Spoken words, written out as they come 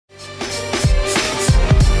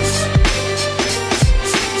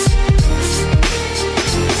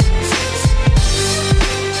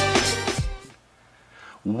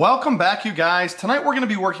Welcome back, you guys. Tonight we're going to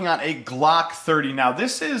be working on a Glock 30. Now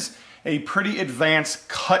this is a pretty advanced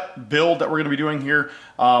cut build that we're going to be doing here.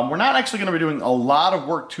 We're not actually going to be doing a lot of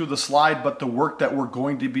work to the slide, but the work that we're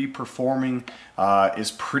going to be performing is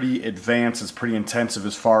pretty advanced. It's pretty intensive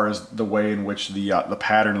as far as the way in which the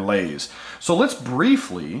pattern lays. So let's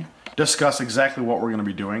briefly discuss exactly what we're going to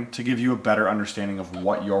be doing to give you a better understanding of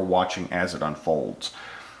what you're watching as it unfolds.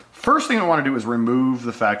 First thing I want to do is remove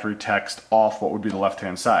the factory text off what would be the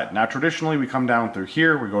left-hand side. Now traditionally we come down through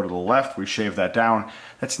here, we go to the left, we shave that down.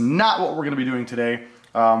 That's not what we're going to be doing today.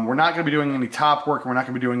 We're not going to be doing any top work, we're not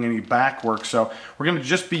going to be doing any back work, so we're going to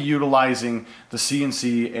just be utilizing the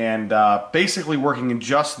CNC and basically working in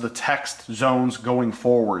just the text zones going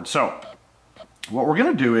forward. So what we're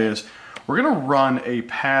going to do is we're going to run a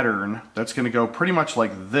pattern that's going to go pretty much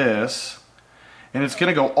like this. And it's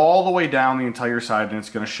going to go all the way down the entire side, and it's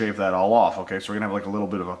going to shave that all off. Okay, so we're going to have like a little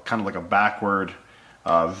bit of a kind of like a backward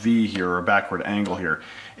V here, or a backward angle here.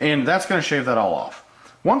 And that's going to shave that all off.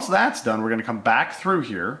 Once that's done, we're going to come back through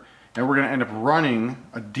here, and we're going to end up running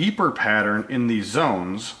a deeper pattern in these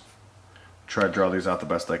zones. Try to draw these out the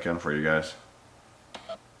best I can for you guys.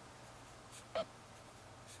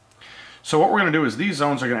 So what we're going to do is these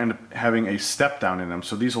zones are going to end up having a step down in them.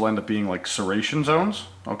 So these will end up being like serration zones,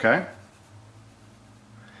 okay?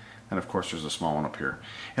 And of course there's a small one up here.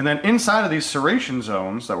 And then inside of these serration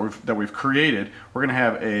zones that we've created, we're going to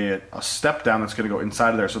have a step down that's going to go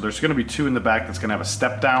inside of there. So there's going to be two in the back that's going to have a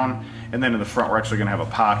step down, and then in the front we're actually going to have a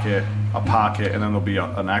pocket, and then there'll be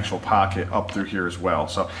an actual pocket up through here as well.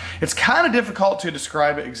 So it's kind of difficult to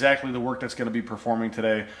describe exactly the work that's going to be performing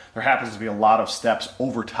today. There happens to be a lot of steps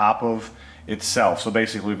over top of itself. So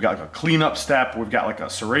basically we've got like a cleanup step, we've got like a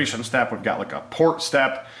serration step, we've got like a port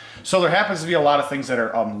step. So there happens to be a lot of things that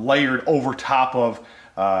are layered over top of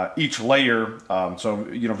each layer. So,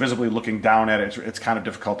 you know, visibly looking down at it, it's kind of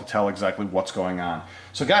difficult to tell exactly what's going on.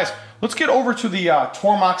 So guys, let's get over to the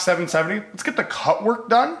Tormach 770. Let's get the cut work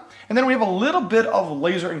done. And then we have a little bit of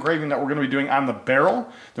laser engraving that we're going to be doing on the barrel.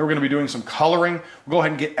 Then we're going to be doing some coloring. We'll go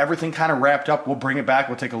ahead and get everything kind of wrapped up. We'll bring it back.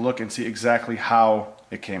 We'll take a look and see exactly how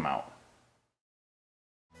it came out.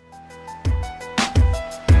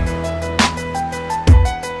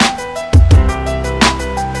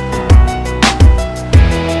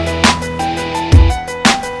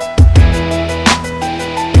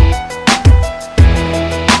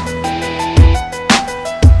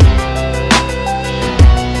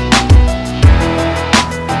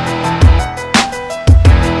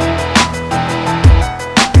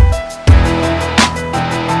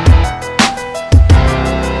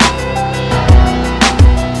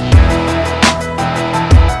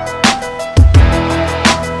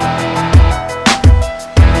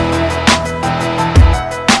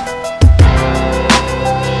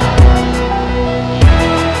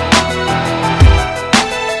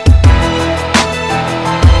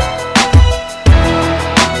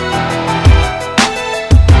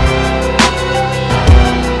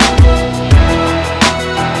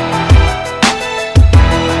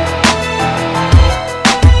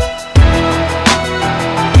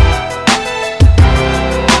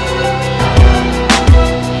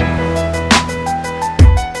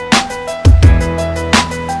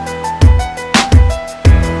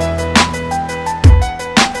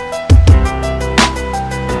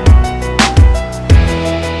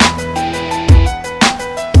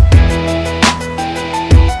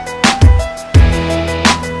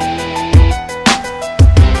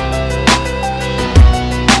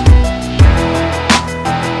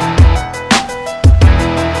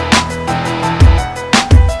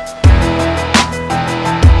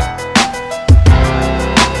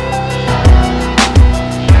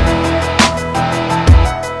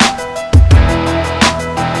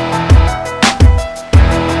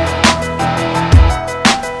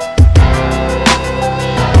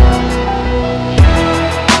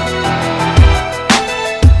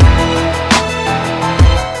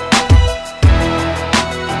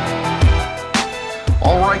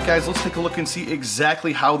 Guys, let's take a look and see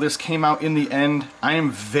exactly how this came out in the end. I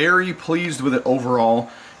am very pleased with it overall.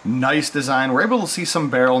 Nice design. We're able to see some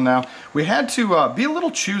barrel now. We had to be a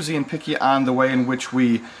little choosy and picky on the way in which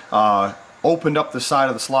we opened up the side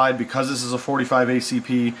of the slide because this is a 45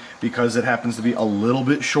 ACP, because it happens to be a little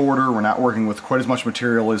bit shorter. We're not working with quite as much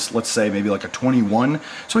material as, let's say, maybe like a 21.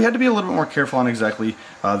 So we had to be a little bit more careful on exactly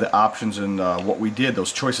the options and what we did,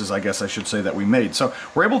 those choices, I guess I should say, that we made. So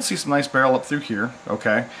we're able to see some nice barrel up through here,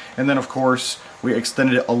 okay? And then, of course, we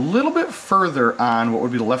extended it a little bit further on what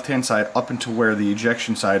would be the left-hand side up into where the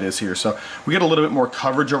ejection side is here. So we get a little bit more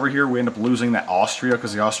coverage over here. We end up losing that Austria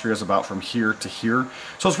because the Austria is about from here to here.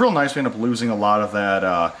 So it's real nice. We end up losing losing a lot of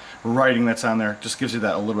that writing that's on there. Just gives you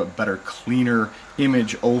that a little bit better, cleaner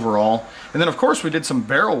image overall. And then of course we did some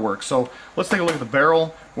barrel work. So let's take a look at the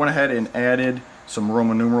barrel. Went ahead and added some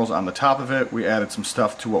Roman numerals on the top of it. We added some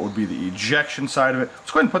stuff to what would be the ejection side of it.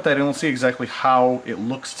 Let's go ahead and put that in. Let's see exactly how it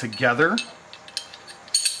looks together.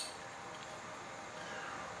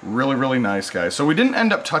 Really, really nice, guys. So we didn't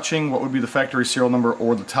end up touching what would be the factory serial number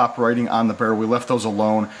or the top writing on the barrel. We left those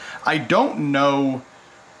alone. I don't know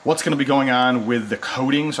what's going to be going on with the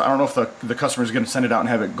coating. So I don't know if the customer is going to send it out and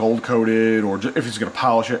have it gold coated or if he's going to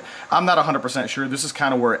polish it. I'm not 100% sure. This is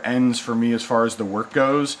kind of where it ends for me as far as the work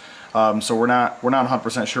goes. So we're not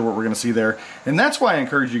 100% sure what we're going to see there. And that's why I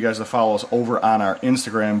encourage you guys to follow us over on our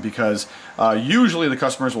Instagram, because usually the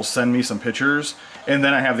customers will send me some pictures and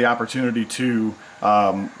then I have the opportunity to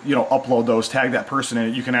you know, upload those, tag that person in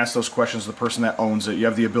it. You can ask those questions to the person that owns it. You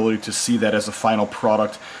have the ability to see that as a final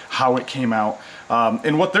product, how it came out,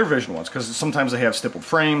 and what their vision was, because sometimes they have stippled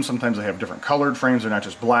frames, sometimes they have different colored frames, they're not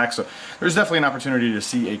just black. So there's definitely an opportunity to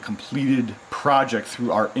see a completed project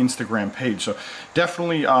through our Instagram page. So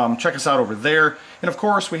definitely check us out over there. And of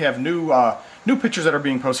course we have new pictures that are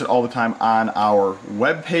being posted all the time on our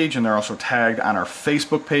web page, and they're also tagged on our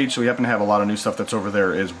Facebook page. So we happen to have a lot of new stuff that's over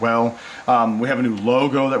there as well. We have a new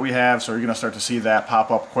logo that we have, so you're going to start to see that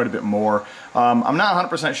pop up quite a bit more. I'm not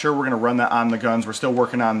 100% sure we're going to run that on the guns. We're still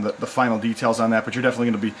working on the final details on that, but you're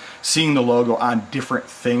definitely going to be seeing the logo on different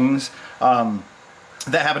things.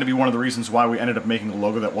 That happened to be one of the reasons why we ended up making a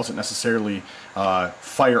logo that wasn't necessarily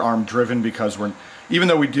firearm driven, because even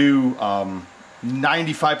though we do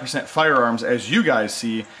 95% firearms, as you guys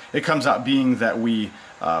see, it comes out being that we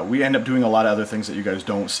end up doing a lot of other things that you guys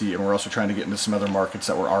don't see, and we're also trying to get into some other markets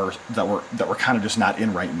that we're kind of just not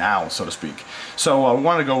in right now, so to speak. So we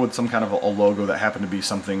wanted to go with some kind of a logo that happened to be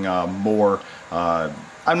something more,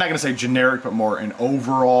 I'm not going to say generic, but more an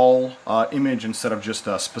overall image instead of just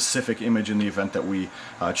a specific image in the event that we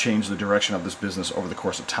change the direction of this business over the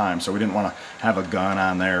course of time. So we didn't want to have a gun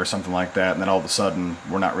on there or something like that, and then all of a sudden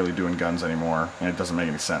we're not really doing guns anymore, and it doesn't make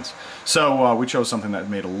any sense. So we chose something that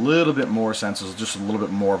made a little bit more sense. It was just a little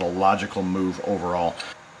bit more of a logical move overall.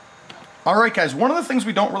 Alright guys, one of the things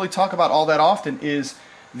we don't really talk about all that often is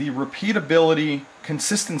the repeatability,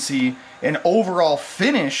 consistency, and overall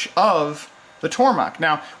finish of the Tormach.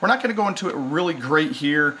 Now, we're not going to go into it really great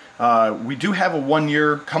here. We do have a 1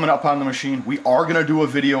 year coming up on the machine. We are going to do a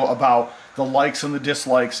video about the likes and the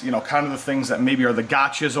dislikes, you know, kind of the things that maybe are the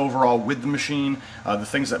gotchas overall with the machine, the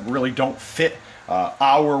things that really don't fit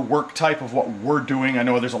our work type of what we're doing. I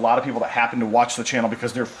know there's a lot of people that happen to watch the channel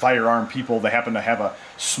because they're firearm people. They happen to have a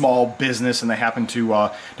small business, and they happen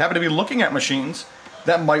to be looking at machines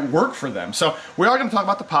that might work for them. So we are going to talk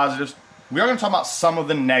about the positives. We are going to talk about some of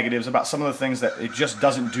the negatives, about some of the things that it just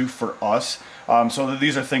doesn't do for us. So that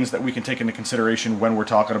these are things that we can take into consideration when we're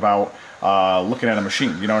talking about looking at a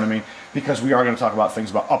machine, you know what I mean? Because we are going to talk about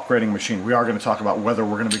things about upgrading a machine. We are going to talk about whether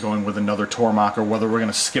we're going to be going with another Tormach or whether we're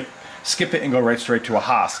going to skip it and go right straight to a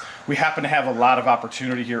Haas. We happen to have a lot of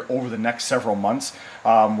opportunity here over the next several months.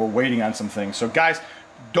 We're waiting on some things. So guys,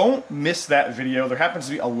 don't miss that video. There happens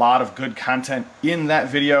to be a lot of good content in that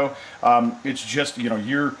video. It's just, you know,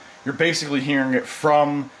 you're basically hearing it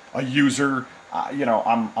from a user. You know,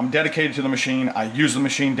 I'm dedicated to the machine. I use the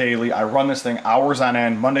machine daily. I run this thing hours on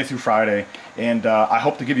end, Monday through Friday, and I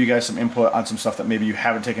hope to give you guys some input on some stuff that maybe you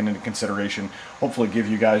haven't taken into consideration. Hopefully give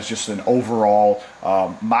you guys just an overall,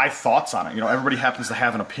 my thoughts on it. You know, everybody happens to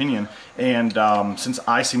have an opinion, and since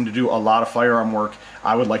I seem to do a lot of firearm work,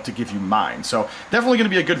 I would like to give you mine. So definitely going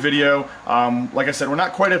to be a good video. Like I said, we're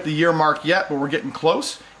not quite at the year mark yet, but we're getting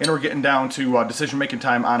close, and we're getting down to decision-making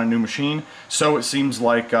time on a new machine. So it seems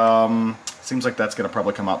like that's going to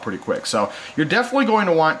probably come out pretty quick. So you're definitely going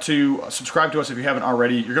to want to subscribe to us if you haven't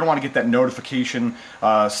already. You're going to want to get that notification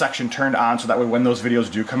section turned on, so that way when those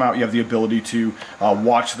videos do come out, you have the ability to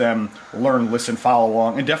watch them, learn, listen, follow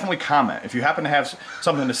along, and definitely comment. If you happen to have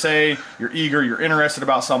something to say, you're eager, you're interested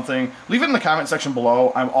about something, leave it in the comment section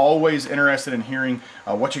below. I'm always interested in hearing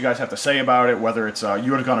what you guys have to say about it, whether it's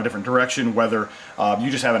you would have gone a different direction, whether you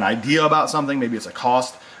just have an idea about something, maybe it's a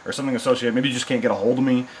cost or something associated, maybe you just can't get a hold of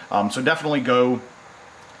me. So definitely go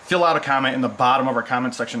fill out a comment in the bottom of our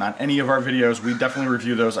comment section on any of our videos. We definitely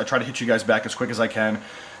review those. I try to hit you guys back as quick as I can.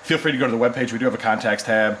 Feel free to go to the webpage. We do have a contacts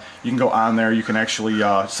tab. You can go on there. You can actually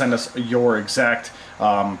send us your exact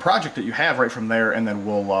project that you have right from there, and then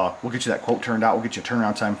we'll get you that quote turned out. We'll get you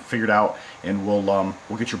turnaround time figured out, and we'll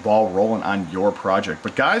get your ball rolling on your project.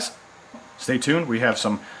 But guys, stay tuned. We have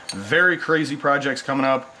some very crazy projects coming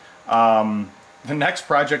up. The next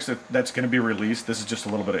project that's going to be released, this is just a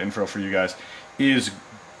little bit of info for you guys, is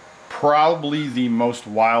probably the most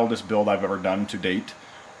wildest build I've ever done to date,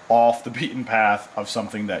 off the beaten path of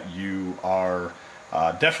something that you are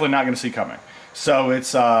definitely not going to see coming. So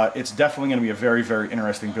it's definitely going to be a very, very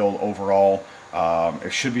interesting build overall.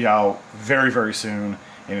 It should be out very, very soon,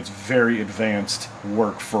 and it's very advanced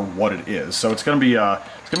work for what it is. So it's going to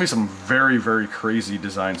be some very, very crazy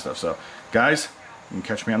design stuff. So guys, you can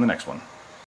catch me on the next one.